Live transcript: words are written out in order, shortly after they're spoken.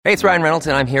Hey, it's Ryan Reynolds,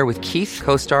 and I'm here with Keith,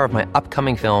 co-star of my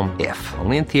upcoming film, If,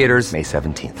 only in theaters May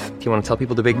 17th. Do you want to tell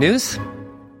people the big news?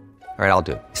 All right, I'll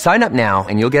do it. Sign up now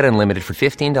and you'll get unlimited for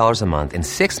 $15 a month and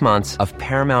 6 months of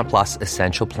Paramount Plus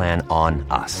Essential Plan on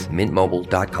us.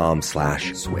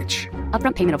 MintMobile.com/switch.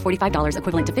 Upfront payment of $45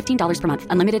 equivalent to $15 per month.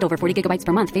 Unlimited over 40 gigabytes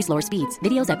per month. Face lower speeds.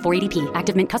 Videos at 480p.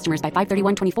 Active Mint customers by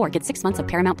 531.24 get 6 months of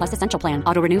Paramount Plus Essential Plan.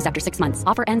 Auto renews after 6 months.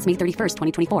 Offer ends May 31st,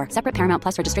 2024. Separate Paramount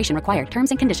Plus registration required. Terms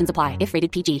and conditions apply if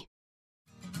rated PG.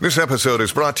 This episode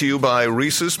is brought to you by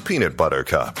Reese's Peanut Butter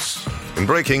Cups. In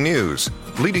breaking news,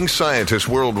 leading scientists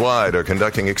worldwide are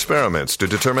conducting experiments to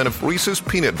determine if Reese's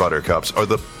Peanut Butter Cups are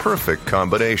the perfect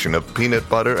combination of peanut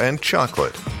butter and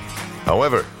chocolate.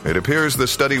 However, it appears the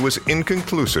study was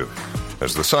inconclusive,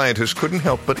 as the scientists couldn't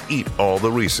help but eat all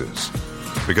the Reese's.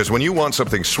 Because when you want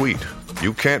something sweet,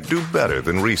 you can't do better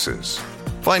than Reese's.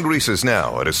 Find Reese's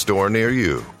now at a store near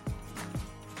you.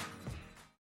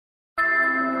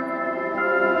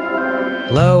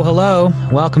 Hello, hello.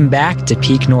 Welcome back to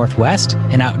Peak Northwest,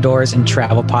 an outdoors and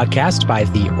travel podcast by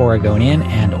The Oregonian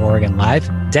and Oregon Live,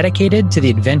 dedicated to the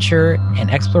adventure and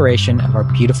exploration of our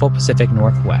beautiful Pacific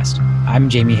Northwest. I'm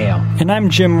Jamie Hale. And I'm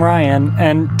Jim Ryan,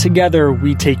 and together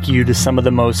we take you to some of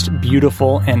the most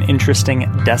beautiful and interesting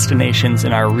destinations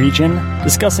in our region,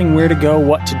 discussing where to go,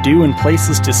 what to do, and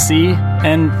places to see.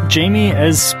 And Jamie,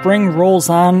 as spring rolls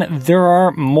on, there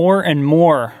are more and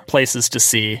more places to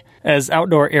see as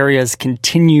outdoor areas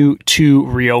continue to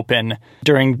reopen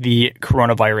during the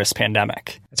coronavirus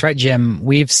pandemic. That's right, Jim.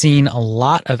 We've seen a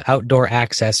lot of outdoor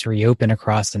access reopen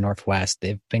across the Northwest.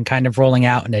 They've been kind of rolling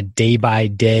out in a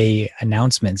day-by-day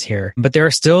announcements here. But there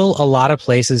are still a lot of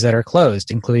places that are closed,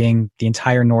 including the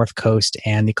entire North Coast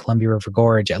and the Columbia River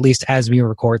Gorge, at least as we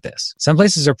record this. Some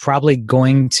places are probably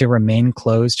going to remain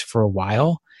closed for a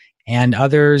while, and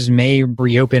others may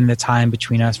reopen in the time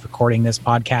between us recording this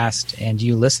podcast and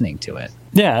you listening to it.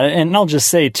 Yeah, and I'll just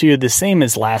say, too, the same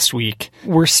as last week,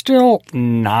 we're still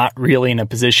not really in a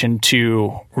position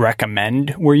to recommend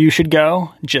where you should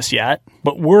go just yet,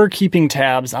 but we're keeping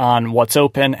tabs on what's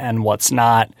open and what's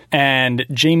not, and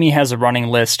Jamie has a running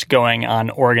list going on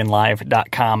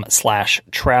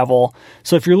OregonLive.com/travel.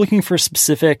 So if you're looking for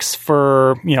specifics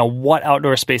for, what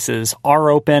outdoor spaces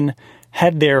are open,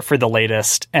 head there for the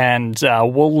latest, and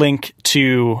we'll link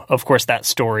to, of course, that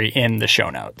story in the show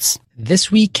notes. This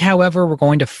week, however, we're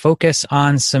going to focus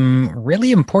on some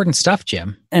really important stuff,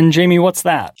 Jim. And Jamie, what's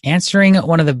that? Answering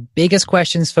one of the biggest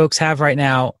questions folks have right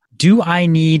now: do I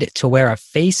need to wear a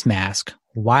face mask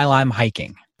while I'm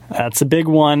hiking? That's a big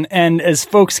one. And as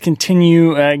folks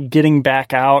continue getting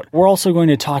back out, we're also going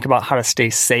to talk about how to stay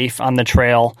safe on the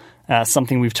trail.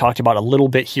 Something we've talked about a little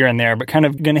bit here and there, but kind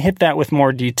of going to hit that with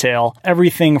more detail.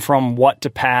 Everything from what to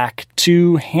pack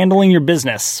to handling your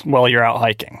business while you're out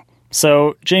hiking.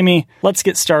 So, Jamie, let's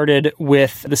get started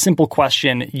with the simple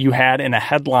question you had in a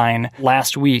headline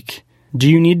last week. Do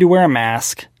you need to wear a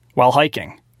mask while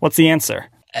hiking? What's the answer?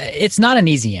 It's not an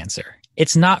easy answer.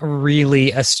 It's not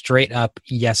really a straight up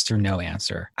yes or no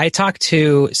answer. I talked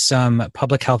to some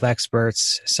public health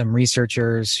experts, some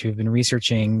researchers who've been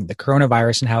researching the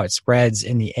coronavirus and how it spreads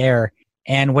in the air.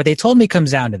 And what they told me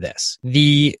comes down to this: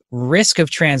 the risk of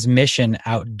transmission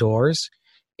outdoors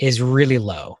is really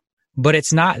low, but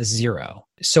it's not zero.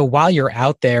 So while you're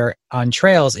out there on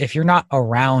trails, if you're not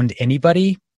around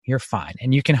anybody, you're fine.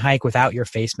 And you can hike without your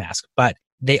face mask. But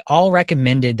they all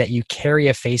recommended that you carry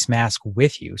a face mask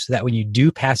with you so that when you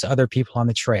do pass other people on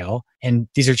the trail, and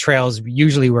these are trails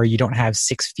usually where you don't have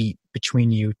 6 feet between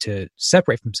you to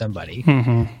separate from somebody,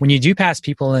 when you do pass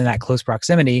people in that close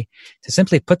proximity, to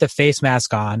simply put the face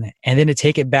mask on and then to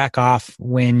take it back off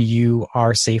when you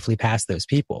are safely past those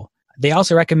people. They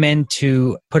also recommend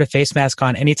to put a face mask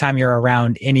on anytime you're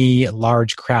around any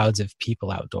large crowds of people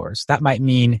outdoors. That might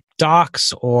mean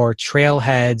docks or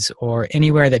trailheads or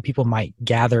anywhere that people might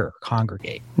gather or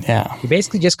congregate. Yeah. You're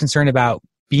basically just concerned about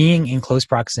being in close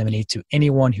proximity to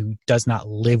anyone who does not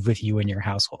live with you in your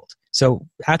household. So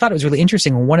I thought it was really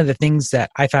interesting. One of the things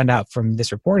that I found out from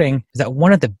this reporting is that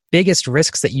one of the biggest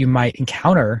risks that you might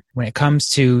encounter when it comes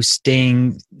to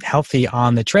staying healthy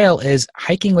on the trail is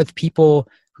hiking with people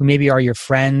who maybe are your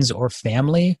friends or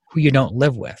family who you don't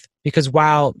live with. Because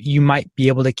while you might be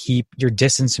able to keep your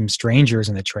distance from strangers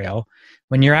in the trail,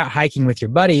 when you're out hiking with your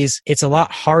buddies, it's a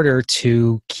lot harder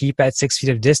to keep at 6 feet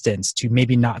of distance, to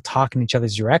maybe not talk in each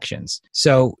other's directions.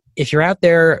 So if you're out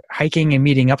there hiking and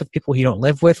meeting up with people you don't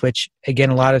live with, which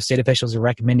again, a lot of state officials are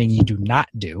recommending you do not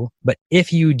do, but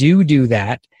if you do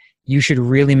that, you should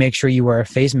really make sure you wear a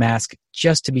face mask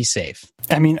just to be safe.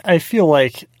 I mean, I feel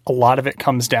like a lot of it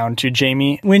comes down to,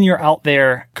 Jamie, when you're out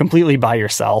there completely by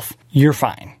yourself, you're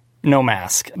fine. no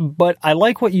mask. But I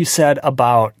like what you said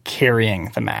about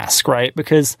carrying the mask, right?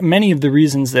 Because many of the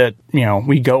reasons that,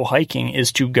 we go hiking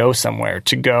is to go somewhere,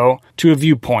 to go to a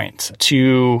viewpoint,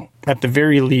 to, at the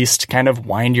very least, kind of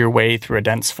wind your way through a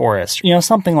dense forest,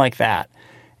 something like that.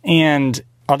 And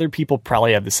other people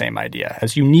probably have the same idea.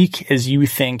 As unique as you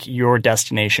think your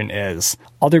destination is,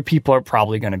 other people are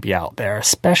probably going to be out there,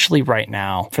 especially right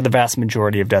now for the vast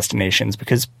majority of destinations,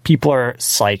 because people are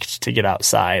psyched to get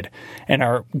outside and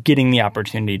are getting the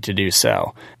opportunity to do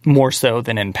so, more so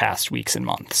than in past weeks and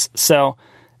months. So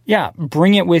yeah,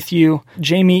 bring it with you.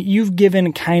 Jamie, you've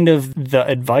given kind of the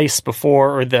advice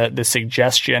before, or the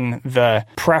suggestion, the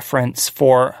preference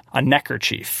for a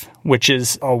neckerchief, which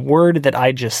is a word that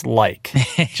I just like.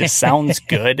 It just sounds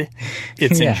good.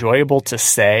 It's enjoyable to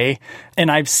say.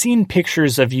 And I've seen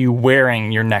pictures of you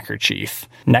wearing your neckerchief.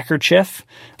 Neckerchief?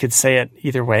 Could say it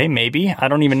either way, maybe. I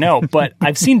don't even know. But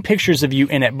I've seen pictures of you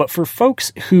in it. But for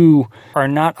folks who are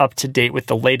not up to date with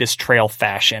the latest trail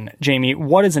fashion, Jamie,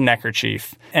 what is a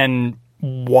neckerchief? And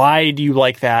why do you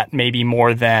like that maybe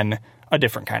more than a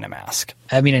different kind of mask?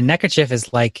 I mean, a neckerchief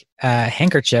is like a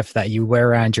handkerchief that you wear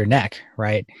around your neck,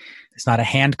 right? It's not a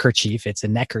handkerchief, it's a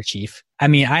neckerchief. I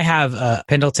mean, I have a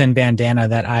Pendleton bandana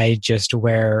that I just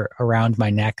wear around my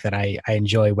neck that I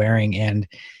enjoy wearing. And,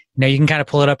 you can kind of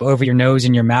pull it up over your nose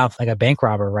and your mouth like a bank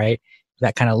robber, right?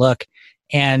 That kind of look.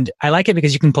 And I like it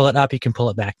because you can pull it up, you can pull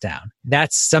it back down.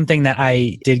 That's something that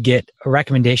I did get a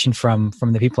recommendation from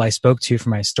the people I spoke to for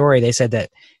my story. They said that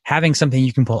having something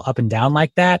you can pull up and down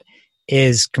like that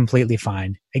is completely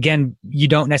fine. Again, you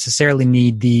don't necessarily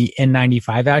need the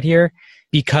N95 out here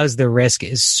because the risk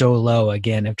is so low,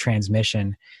 again, of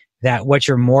transmission, that what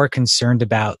you're more concerned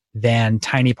about than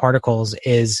tiny particles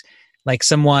is like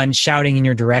someone shouting in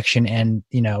your direction and,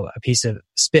 a piece of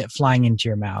spit flying into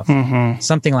your mouth,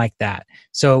 something like that.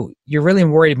 So you're really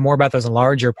worried more about those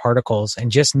larger particles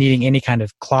and just needing any kind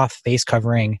of cloth face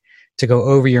covering to go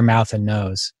over your mouth and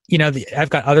nose.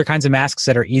 I've got other kinds of masks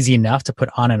that are easy enough to put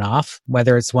on and off,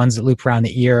 whether it's ones that loop around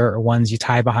the ear or ones you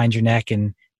tie behind your neck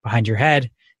and behind your head.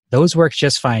 Those work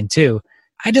just fine too.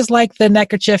 I just like the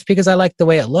neckerchief because I like the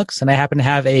way it looks, and I happen to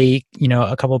have a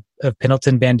couple of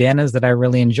Pendleton bandanas that I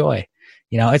really enjoy.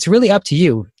 It's really up to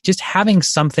you. Just having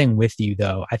something with you,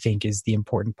 though, I think is the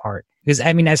important part. Because,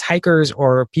 as hikers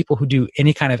or people who do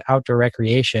any kind of outdoor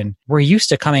recreation, we're used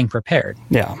to coming prepared.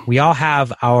 Yeah. We all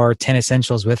have our 10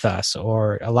 essentials with us,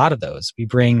 or a lot of those. We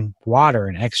bring water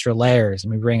and extra layers,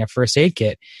 and we bring a first aid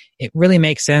kit. It really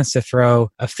makes sense to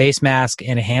throw a face mask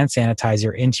and a hand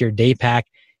sanitizer into your day pack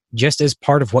just as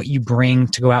part of what you bring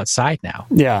to go outside now.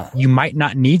 Yeah. You might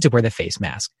not need to wear the face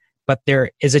mask, but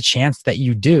there is a chance that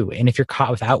you do. And if you're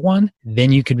caught without one,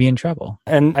 then you could be in trouble.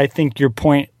 And I think your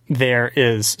point there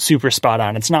is super spot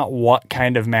on. It's not what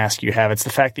kind of mask you have. It's the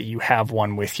fact that you have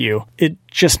one with you. It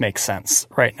just makes sense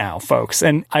right now, folks.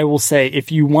 And I will say,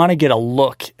 if you want to get a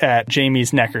look at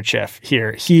Jamie's neckerchief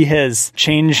here, he has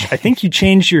changed. I think you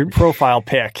changed your profile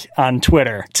pic on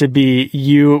Twitter to be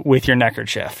you with your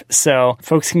neckerchief. So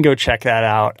folks can go check that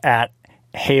out at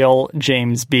Hail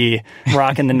James B,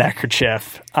 rocking the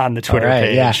neckerchief on the Twitter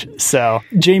page. Yeah. So,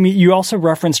 Jamie, you also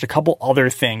referenced a couple other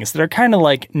things that are kind of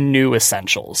like new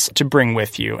essentials to bring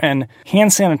with you. And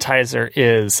hand sanitizer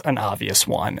is an obvious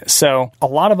one. So, a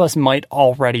lot of us might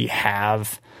already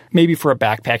have, maybe for a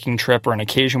backpacking trip or an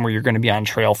occasion where you're going to be on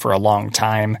trail for a long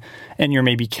time and you're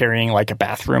maybe carrying like a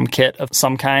bathroom kit of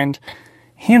some kind.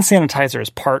 Hand sanitizer is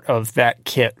part of that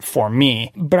kit for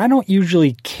me, but I don't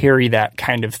usually carry that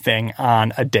kind of thing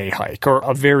on a day hike or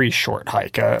a very short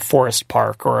hike, a forest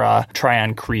park or a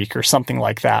Tryon Creek or something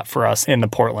like that for us in the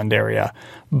Portland area.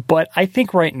 But I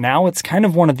think right now it's kind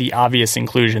of one of the obvious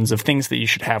inclusions of things that you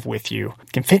should have with you.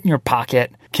 Can fit in your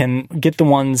pocket, can get the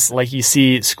ones like you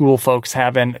see school folks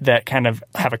having that kind of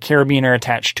have a carabiner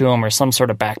attached to them or some sort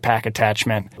of backpack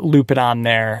attachment, loop it on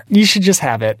there. You should just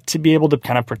have it to be able to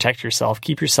kind of protect yourself,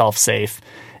 keep yourself safe.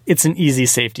 It's an easy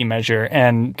safety measure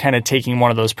and kind of taking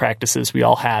one of those practices we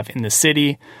all have in the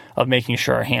city of making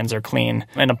sure our hands are clean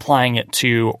and applying it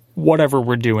to whatever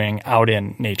we're doing out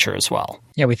in nature as well.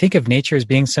 Yeah, we think of nature as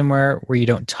being somewhere where you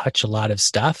don't touch a lot of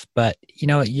stuff, but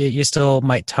you still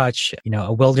might touch,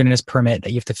 a wilderness permit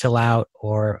that you have to fill out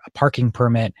or a parking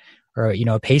permit or,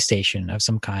 a pay station of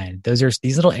some kind. Those are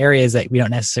these little areas that we don't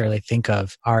necessarily think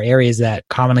of are areas that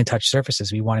commonly touch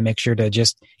surfaces. We want to make sure to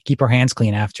just keep our hands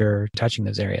clean after touching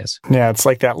those areas. Yeah, it's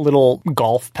like that little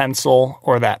golf pencil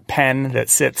or that pen that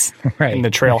sits in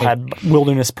the trailhead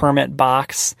wilderness permit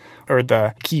box, or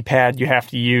the keypad you have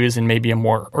to use in maybe a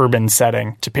more urban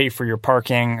setting to pay for your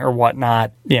parking or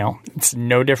whatnot. It's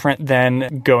no different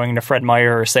than going to Fred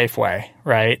Meyer or Safeway,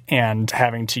 right? And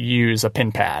having to use a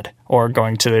PIN pad, or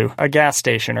going to a gas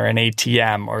station or an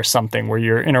ATM or something where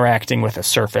you're interacting with a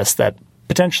surface that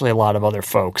potentially a lot of other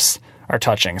folks are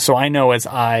touching. So I know as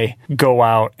I go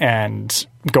out and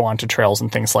go onto trails and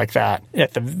things like that,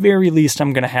 at the very least,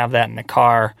 I'm going to have that in the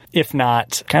car. If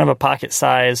not, kind of a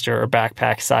pocket-sized or a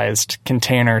backpack-sized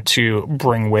container to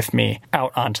bring with me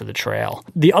out onto the trail.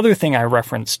 The other thing I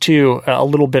referenced too a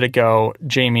little bit ago,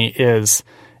 Jamie, is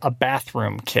a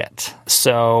bathroom kit.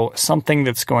 So something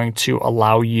that's going to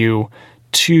allow you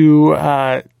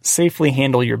to safely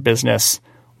handle your business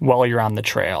while you're on the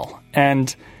trail.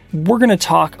 And we're going to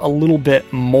talk a little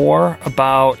bit more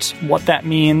about what that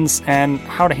means and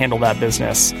how to handle that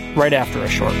business right after a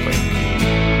short break.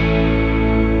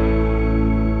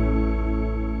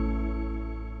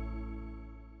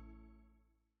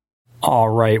 All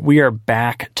right, we are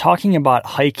back talking about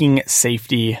hiking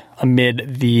safety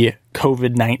amid the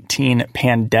COVID-19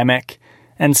 pandemic,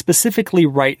 and specifically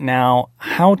right now,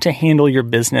 how to handle your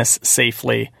business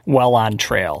safely while on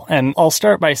trail. And I'll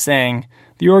start by saying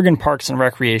the Oregon Parks and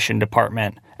Recreation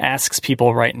Department asks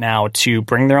people right now to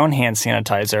bring their own hand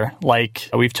sanitizer,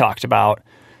 like we've talked about,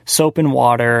 soap and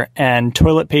water, and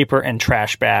toilet paper and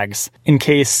trash bags in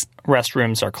case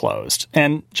restrooms are closed.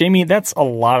 And Jamie, that's a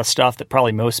lot of stuff that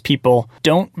probably most people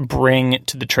don't bring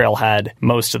to the trailhead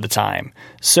most of the time.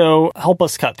 So help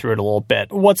us cut through it a little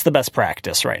bit. What's the best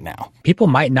practice right now? People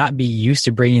might not be used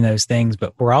to bringing those things,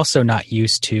 but we're also not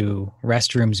used to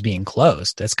restrooms being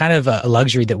closed. That's kind of a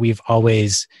luxury that we've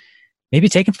always maybe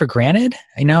taken for granted.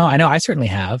 I know I certainly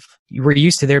have. We're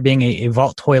used to there being a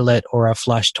vault toilet or a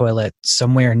flush toilet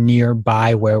somewhere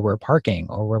nearby where we're parking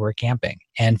or where we're camping.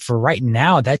 And for right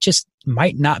now, that just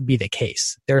might not be the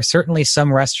case. There are certainly some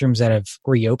restrooms that have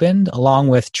reopened along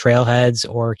with trailheads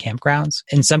or campgrounds.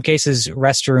 In some cases,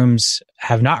 restrooms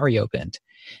have not reopened.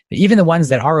 But even the ones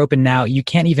that are open now, you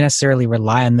can't even necessarily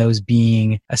rely on those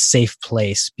being a safe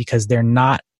place because they're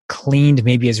not cleaned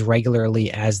maybe as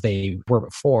regularly as they were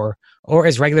before, or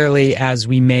as regularly as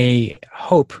we may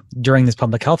hope during this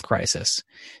public health crisis.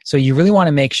 So you really want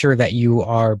to make sure that you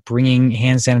are bringing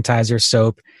hand sanitizer,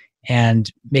 soap, and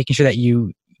making sure that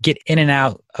you get in and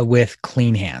out with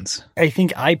clean hands. I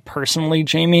think I personally,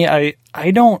 Jamie, I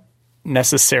don't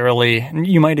necessarily,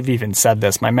 you might have even said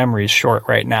this, my memory is short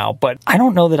right now, but I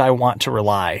don't know that I want to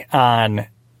rely on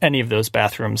any of those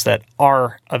bathrooms that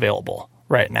are available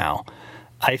right now.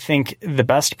 I think the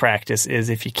best practice is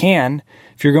if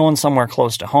you're going somewhere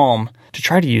close to home, to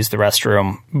try to use the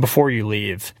restroom before you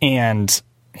leave and,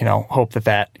 hope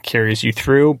that carries you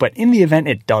through. But in the event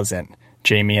it doesn't,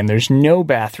 Jamie, and there's no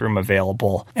bathroom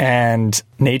available and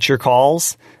nature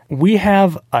calls, we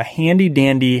have a handy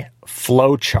dandy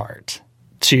flow chart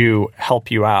to help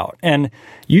you out. And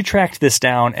you tracked this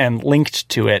down and linked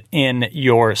to it in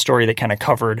your story that kind of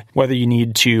covered whether you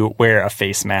need to wear a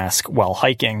face mask while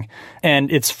hiking. And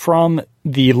it's from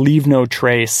the Leave No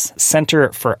Trace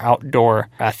Center for Outdoor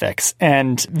Ethics.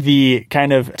 And the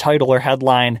kind of title or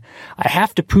headline, I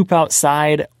have to poop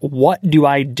outside. What do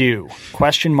I do? ?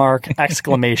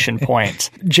 Exclamation point.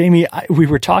 Jamie, we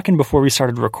were talking before we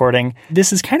started recording.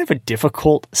 This is kind of a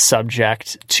difficult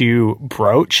subject to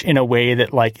broach in a way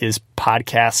that is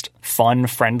podcast fun,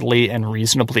 friendly, and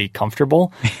reasonably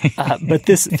comfortable. But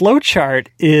this flowchart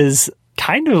is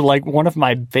kind of like one of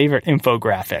my favorite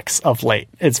infographics of late.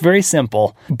 It's very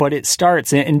simple, but it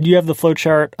starts, and do you have the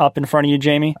flowchart up in front of you,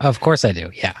 Jamie? Of course I do,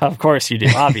 yeah. Of course you do.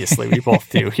 Obviously, we both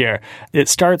do here. It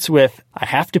starts with, I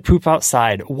have to poop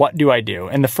outside. What do I do?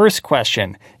 And the first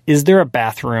question, is there a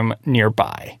bathroom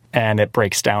nearby? And it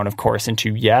breaks down, of course,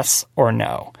 into yes or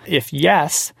no. If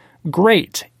yes,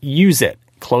 great, use it.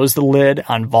 Close the lid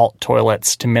on vault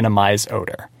toilets to minimize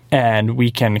odor. And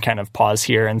we can kind of pause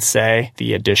here and say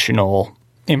the additional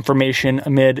information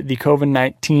amid the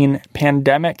COVID-19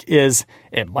 pandemic is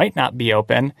it might not be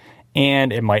open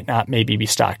and it might not maybe be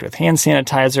stocked with hand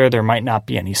sanitizer. There might not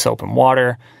be any soap and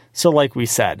water. So like we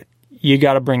said, you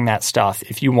got to bring that stuff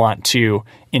if you want to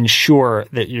ensure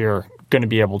that you're going to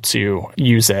be able to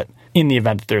use it in the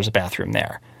event that there's a bathroom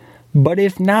there. But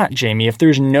if not, Jamie, if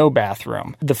there's no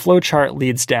bathroom, the flowchart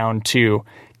leads down to,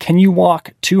 can you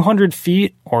walk 200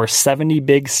 feet or 70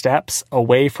 big steps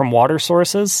away from water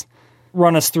sources?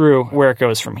 Run us through where it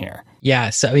goes from here. Yeah,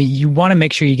 so you want to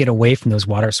make sure you get away from those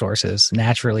water sources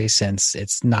naturally, since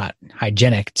it's not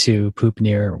hygienic to poop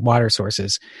near water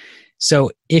sources.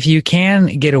 So if you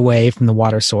can get away from the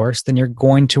water source, then you're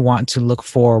going to want to look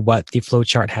for what the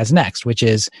flowchart has next, which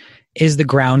is the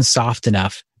ground soft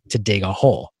enough to dig a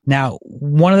hole? Now,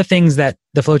 one of the things that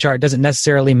the flowchart doesn't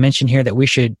necessarily mention here that we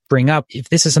should bring up, if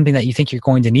this is something that you think you're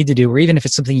going to need to do, or even if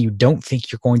it's something you don't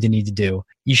think you're going to need to do,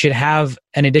 you should have,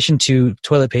 in addition to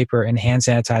toilet paper and hand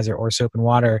sanitizer or soap and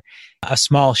water, a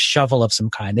small shovel of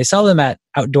some kind. They sell them at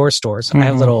outdoor stores. Mm-hmm. I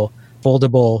have a little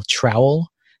foldable trowel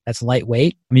that's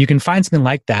lightweight. I mean, you can find something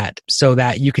like that so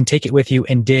that you can take it with you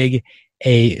and dig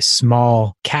a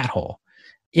small cat hole.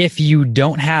 If you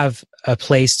don't have a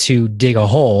place to dig a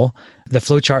hole, the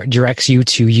flowchart directs you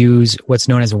to use what's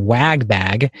known as a wag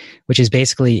bag, which is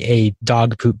basically a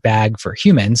dog poop bag for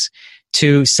humans,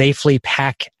 to safely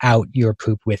pack out your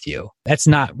poop with you. That's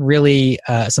not really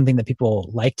something that people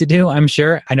like to do, I'm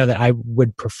sure. I know that I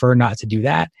would prefer not to do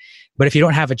that. But if you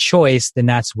don't have a choice, then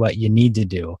that's what you need to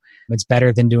do. It's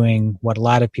better than doing what a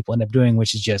lot of people end up doing,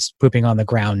 which is just pooping on the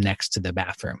ground next to the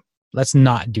bathroom. Let's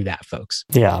not do that, folks.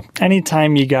 Yeah.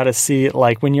 Anytime you got to see,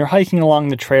 like when you're hiking along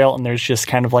the trail and there's just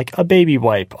kind of like a baby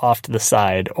wipe off to the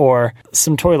side or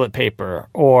some toilet paper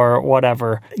or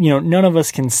whatever, none of us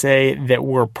can say that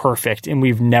we're perfect and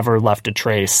we've never left a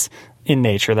trace in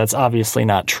nature. That's obviously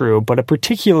not true, but a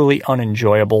particularly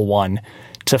unenjoyable one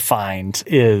to find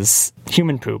is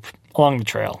human poop along the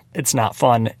trail. It's not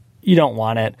fun. You don't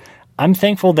want it. I'm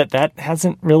thankful that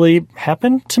hasn't really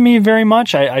happened to me very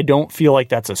much. I don't feel like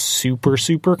that's a super,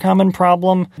 super common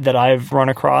problem that I've run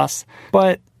across.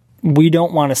 But we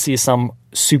don't want to see some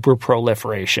super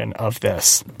proliferation of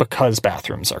this because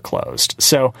bathrooms are closed.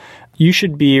 So you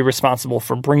should be responsible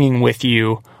for bringing with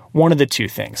you one of the two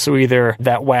things. So either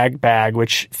that wag bag,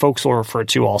 which folks will refer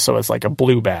to also as like a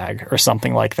blue bag or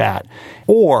something like that,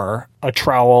 or a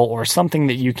trowel or something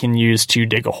that you can use to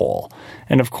dig a hole.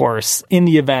 And of course, in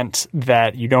the event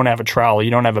that you don't have a trowel,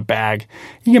 you don't have a bag,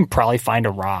 you can probably find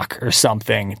a rock or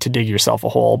something to dig yourself a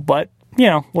hole, but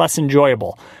less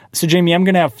enjoyable. So Jamie, I'm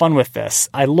going to have fun with this.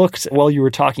 I looked while you were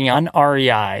talking on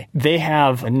REI. They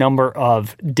have a number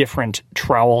of different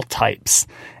trowel types.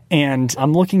 And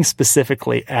I'm looking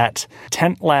specifically at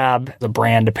Tent Lab, the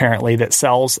brand apparently that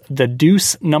sells the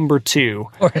Deuce No. 2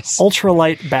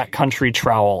 ultralight backcountry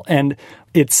trowel. And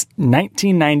it's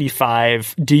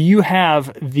 $19.95. Do you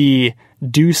have the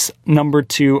Deuce No.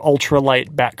 2 ultralight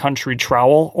backcountry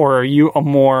trowel, or are you a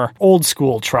more old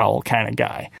school trowel kind of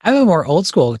guy? I'm a more old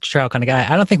school trowel kind of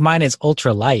guy. I don't think mine is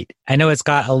ultralight. I know it's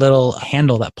got a little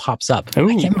handle that pops up. Ooh.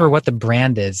 I can't remember what the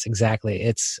brand is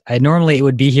exactly. Normally it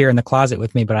would be here in the closet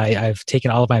with me, but I've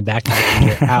taken all of my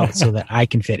backpacking gear out so that I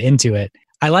can fit into it.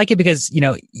 I like it because,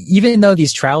 even though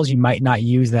these trowels you might not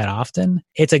use that often,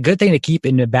 it's a good thing to keep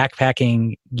in the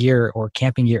backpacking gear or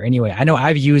camping gear anyway. I know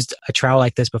I've used a trowel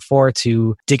like this before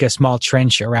to dig a small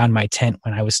trench around my tent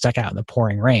when I was stuck out in the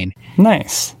pouring rain.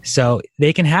 Nice. So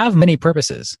they can have many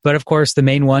purposes. But of course, the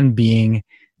main one being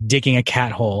digging a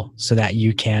cat hole so that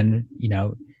you can,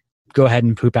 go ahead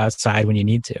and poop outside when you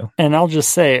need to. And I'll just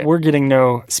say, we're getting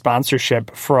no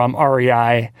sponsorship from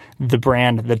REI, the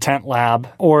brand, the Tent Lab,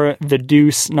 or the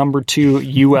Deuce No.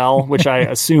 2 UL, which I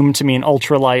assume to mean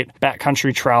ultralight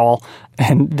backcountry trowel.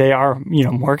 And they are,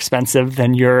 more expensive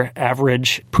than your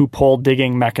average poop hole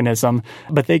digging mechanism.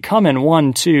 But they come in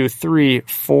 1, 2, 3,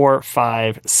 4,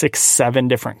 5, 6, 7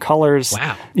 different colors.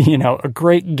 Wow. A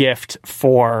great gift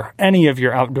for any of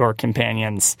your outdoor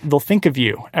companions. They'll think of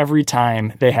you every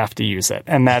time they have to use it.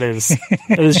 And that is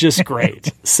just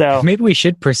great. So maybe we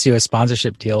should pursue a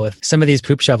sponsorship deal with some of these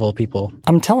poop shovel people.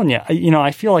 I'm telling you,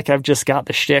 I feel like I've just got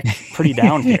the shtick pretty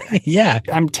down here. Yeah.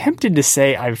 I'm tempted to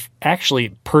say I've actually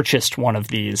purchased one of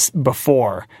these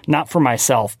before, not for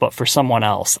myself, but for someone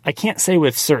else. I can't say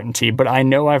with certainty, but I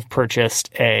know I've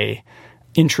purchased a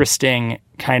interesting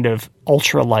kind of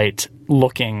ultralight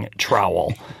looking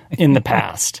trowel in the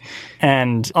past.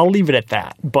 And I'll leave it at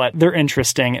that. But they're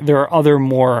interesting. There are other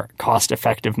more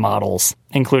cost-effective models,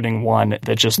 including one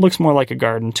that just looks more like a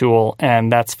garden tool,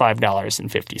 and that's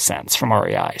 $5.50 from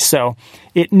REI. So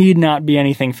it need not be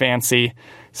anything fancy,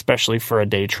 especially for a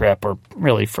day trip or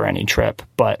really for any trip.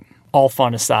 But all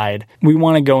fun aside, we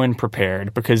want to go in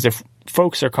prepared, because if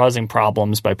folks are causing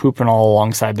problems by pooping all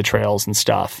alongside the trails and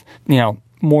stuff,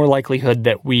 more likelihood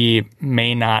that we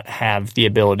may not have the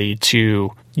ability to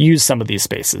use some of these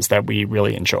spaces that we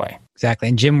really enjoy. Exactly.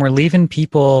 And Jim, we're leaving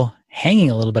people hanging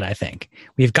a little bit, I think.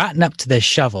 We've gotten up to the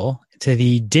shovel, to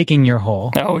the digging your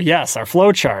hole. Oh, yes, our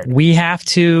flow chart. We have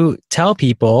to tell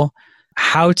people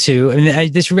how to,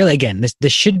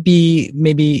 this should be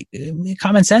maybe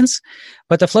common sense,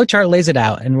 but the flow chart lays it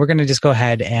out, and we're going to just go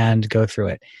ahead and go through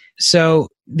it. So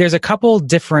there's a couple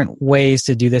different ways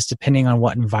to do this depending on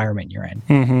what environment you're in.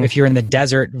 Mm-hmm. If you're in the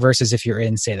desert versus if you're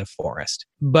in, say, the forest.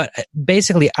 But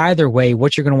basically, either way,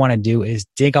 what you're going to want to do is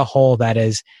dig a hole that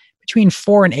is between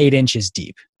 4 and 8 inches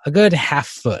deep. a good half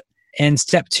foot. And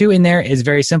step 2 in there is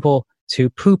very simple, to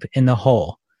poop in the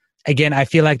hole. Again, I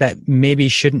feel like that maybe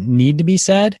shouldn't need to be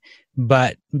said,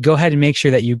 but go ahead and make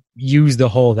sure that you use the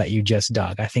hole that you just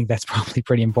dug. I think that's probably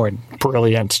pretty important.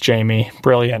 Brilliant, Jamie.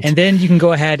 Brilliant. And then you can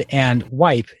go ahead and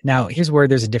wipe. Now, here's where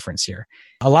there's a difference here.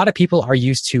 A lot of people are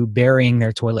used to burying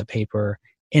their toilet paper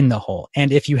in the hole.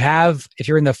 And if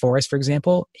you're in the forest, for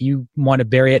example, you want to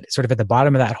bury it sort of at the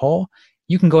bottom of that hole,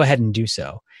 you can go ahead and do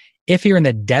so. If you're in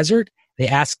the desert, they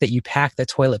ask that you pack the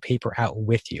toilet paper out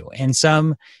with you. And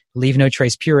some leave no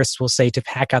trace purists will say to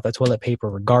pack out the toilet paper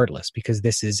regardless, because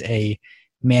this is a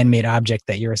man-made object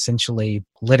that you're essentially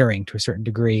littering to a certain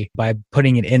degree by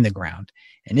putting it in the ground.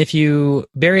 And if you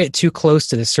bury it too close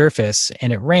to the surface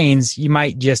and it rains, you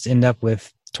might just end up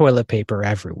with toilet paper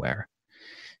everywhere.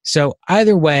 So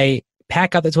either way,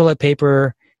 pack out the toilet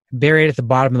paper, bury it at the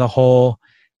bottom of the hole,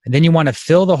 and then you want to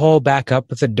fill the hole back up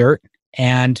with the dirt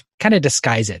and kind of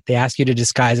disguise it. They ask you to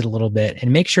disguise it a little bit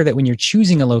and make sure that when you're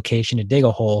choosing a location to dig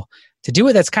a hole, to do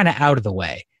it that's kind of out of the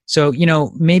way. So,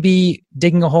 maybe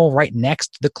digging a hole right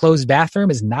next to the closed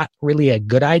bathroom is not really a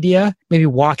good idea. Maybe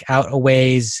walk out a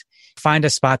ways, find a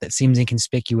spot that seems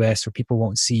inconspicuous where people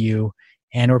won't see you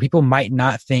and where people might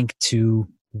not think to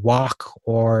walk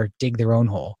or dig their own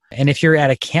hole. And if you're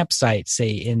at a campsite, say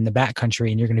in the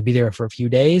backcountry, and you're going to be there for a few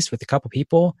days with a couple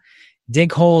people,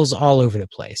 dig holes all over the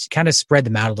place. Kind of spread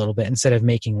them out a little bit instead of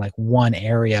making like one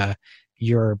area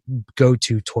your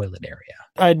go-to toilet area.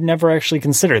 I'd never actually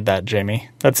considered that, Jamie.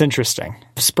 That's interesting.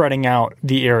 Spreading out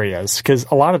the areas, because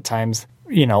a lot of times,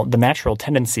 the natural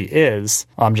tendency is,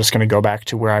 I'm just going to go back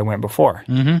to where I went before.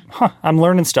 Mm-hmm. I'm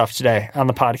learning stuff today on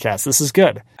the podcast. This is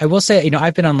good. I will say,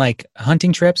 I've been on like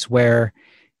hunting trips where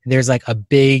there's like a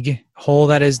big hole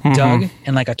that is dug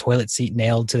and like a toilet seat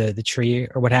nailed to the tree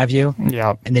or what have you.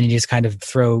 Yeah. And then you just kind of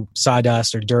throw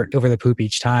sawdust or dirt over the poop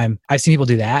each time. I've seen people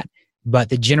do that, but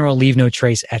the general leave no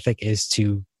trace ethic is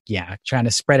to, trying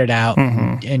to spread it out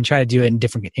and try to do it in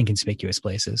different inconspicuous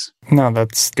places. No,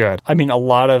 that's good. I mean, a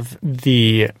lot of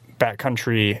the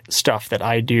backcountry stuff that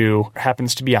I do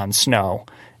happens to be on snow.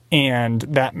 And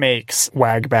that makes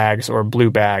wag bags or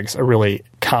blue bags a really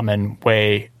common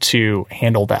way to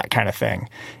handle that kind of thing.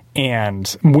 And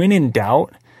when in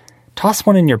doubt, toss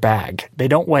one in your bag. They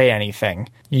don't weigh anything.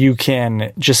 You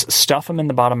can just stuff them in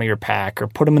the bottom of your pack or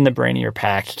put them in the brain of your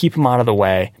pack, keep them out of the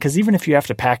way. Because even if you have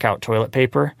to pack out toilet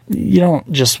paper, you don't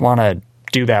just want to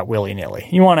do that willy-nilly.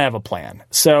 You want to have a plan.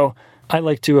 So I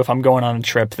like to, if I'm going on a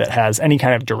trip that has any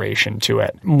kind of duration to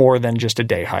it, more than just a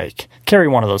day hike, carry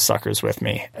one of those suckers with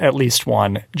me, at least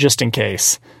one, just in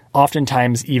case.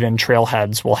 Oftentimes, even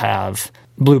trailheads will have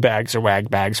blue bags or wag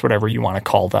bags, whatever you want to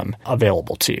call them,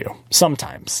 available to you.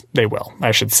 Sometimes they will,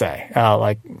 I should say.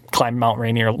 Like climbed Mount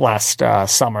Rainier last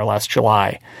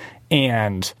July,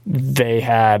 and they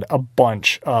had a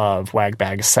bunch of wag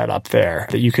bags set up there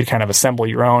that you could kind of assemble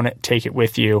your own, take it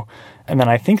with you. And then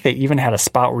I think they even had a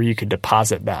spot where you could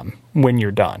deposit them when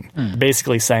you're done.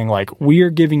 Basically saying like, we are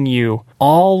giving you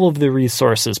all of the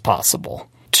resources possible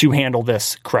to handle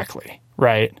this correctly,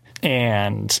 right?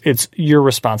 And it's your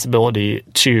responsibility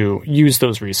to use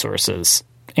those resources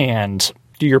and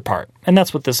do your part. And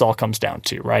that's what this all comes down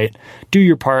to, right? Do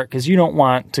your part, because you don't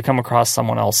want to come across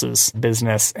someone else's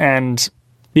business, and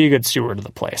be a good steward of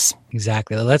the place.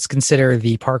 Exactly. Let's consider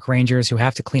the park rangers who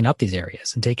have to clean up these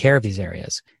areas and take care of these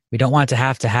areas. We don't want to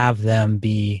have them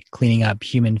be cleaning up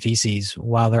human feces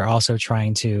while they're also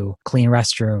trying to clean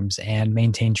restrooms and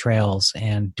maintain trails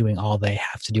and doing all they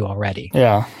have to do already.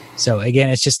 Yeah. So again,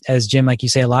 it's just, as Jim, like you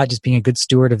say a lot, just being a good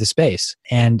steward of the space.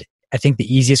 And I think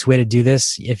the easiest way to do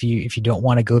this, if you don't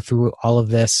want to go through all of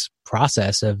this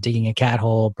process of digging a cat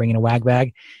hole, bringing a wag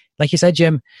bag, like you said,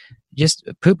 Jim, just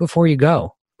poop before you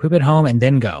go. Poop at home and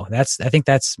then go. I think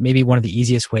that's maybe one of the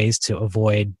easiest ways to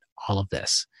avoid all of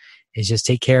this. Is just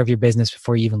take care of your business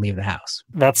before you even leave the house.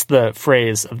 That's the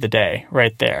phrase of the day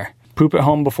right there. Poop at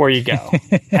home before you go.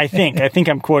 I think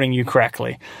I'm quoting you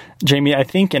correctly. Jamie, I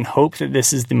think and hope that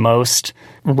this is the most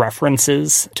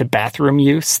references to bathroom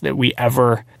use that we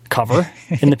ever cover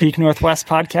in the Peak Northwest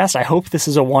podcast. I hope this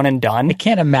is a one and done. I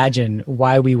can't imagine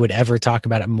why we would ever talk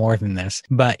about it more than this.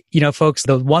 But, folks,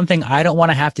 the one thing I don't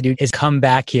want to have to do is come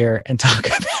back here and talk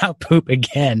about poop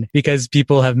again because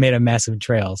people have made a mess of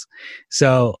trails.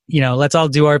 So, let's all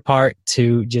do our part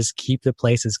to just keep the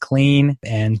places clean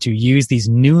and to use these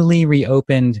newly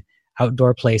reopened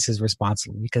outdoor places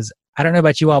responsibly. Because I don't know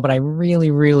about you all, but I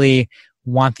really, really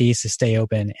want these to stay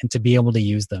open and to be able to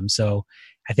use them. So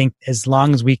I think as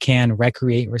long as we can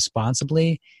recreate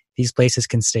responsibly these places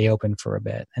can stay open for a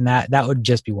bit. And that would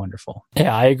just be wonderful.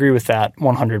 Yeah, I agree with that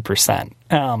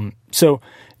 100%. So,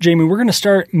 Jamie, we're going to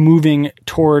start moving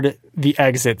toward the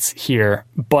exits here.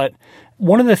 But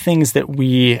one of the things that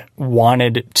we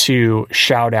wanted to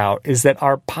shout out is that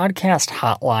our podcast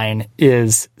hotline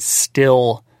is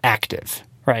still active,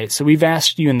 right? So we've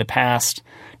asked you in the past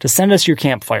to send us your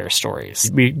campfire stories.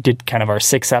 We did kind of our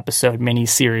 6-episode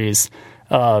mini-series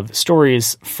of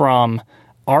stories from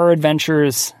our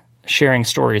adventures, sharing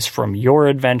stories from your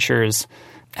adventures,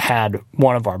 had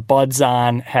one of our buds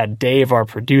on, had Dave, our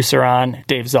producer, on.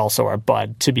 Dave's also our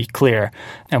bud, to be clear,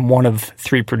 and one of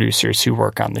 3 producers who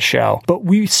work on the show. But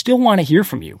we still want to hear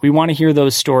from you. We want to hear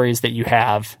those stories that you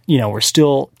have. We're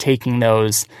still taking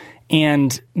those.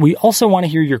 And we also want to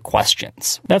hear your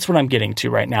questions. That's what I'm getting to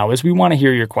right now, is we want to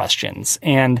hear your questions.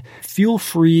 And feel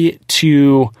free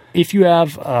to, if you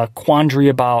have a quandary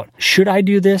about, should I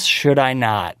do this? Should I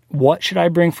not? What should I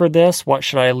bring for this? What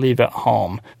should I leave at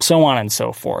home? So on and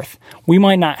so forth. We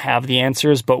might not have the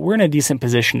answers, but we're in a decent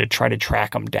position to try to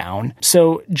track them down.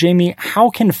 So, Jamie, how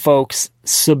can folks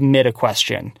submit a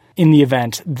question in the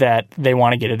event that they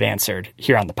want to get it answered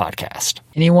here on the podcast?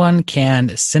 Anyone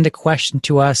can send a question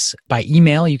to us by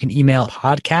email. You can email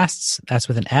podcasts, that's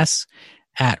with an S,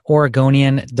 at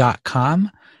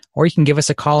Oregonian.com, or you can give us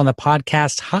a call on the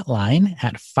podcast hotline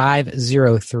at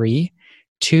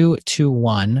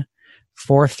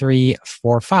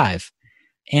 503-221-4345.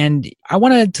 And I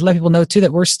wanted to let people know, too,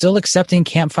 that we're still accepting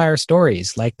campfire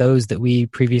stories like those that we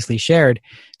previously shared.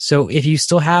 So if you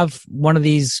still have one of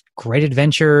these great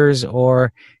adventures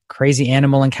or crazy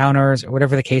animal encounters or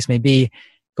whatever the case may be,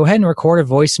 go ahead and record a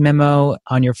voice memo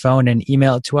on your phone and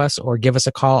email it to us, or give us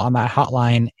a call on that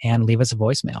hotline and leave us a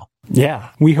voicemail.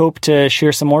 Yeah, we hope to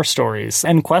share some more stories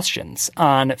and questions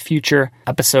on future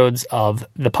episodes of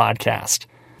the podcast.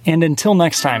 And until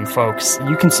next time, folks,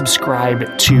 you can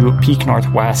subscribe to Peak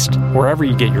Northwest wherever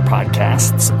you get your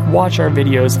podcasts, watch our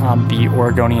videos on the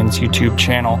Oregonians YouTube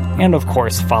channel, and of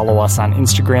course, follow us on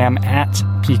Instagram at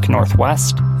Peak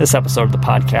Northwest. This episode of the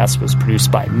podcast was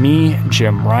produced by me,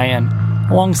 Jim Ryan,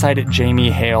 alongside Jamie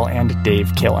Hale and Dave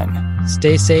Killen.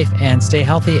 Stay safe and stay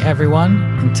healthy, everyone.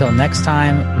 Until next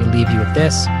time, we leave you with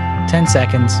this: 10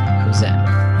 seconds of Zen.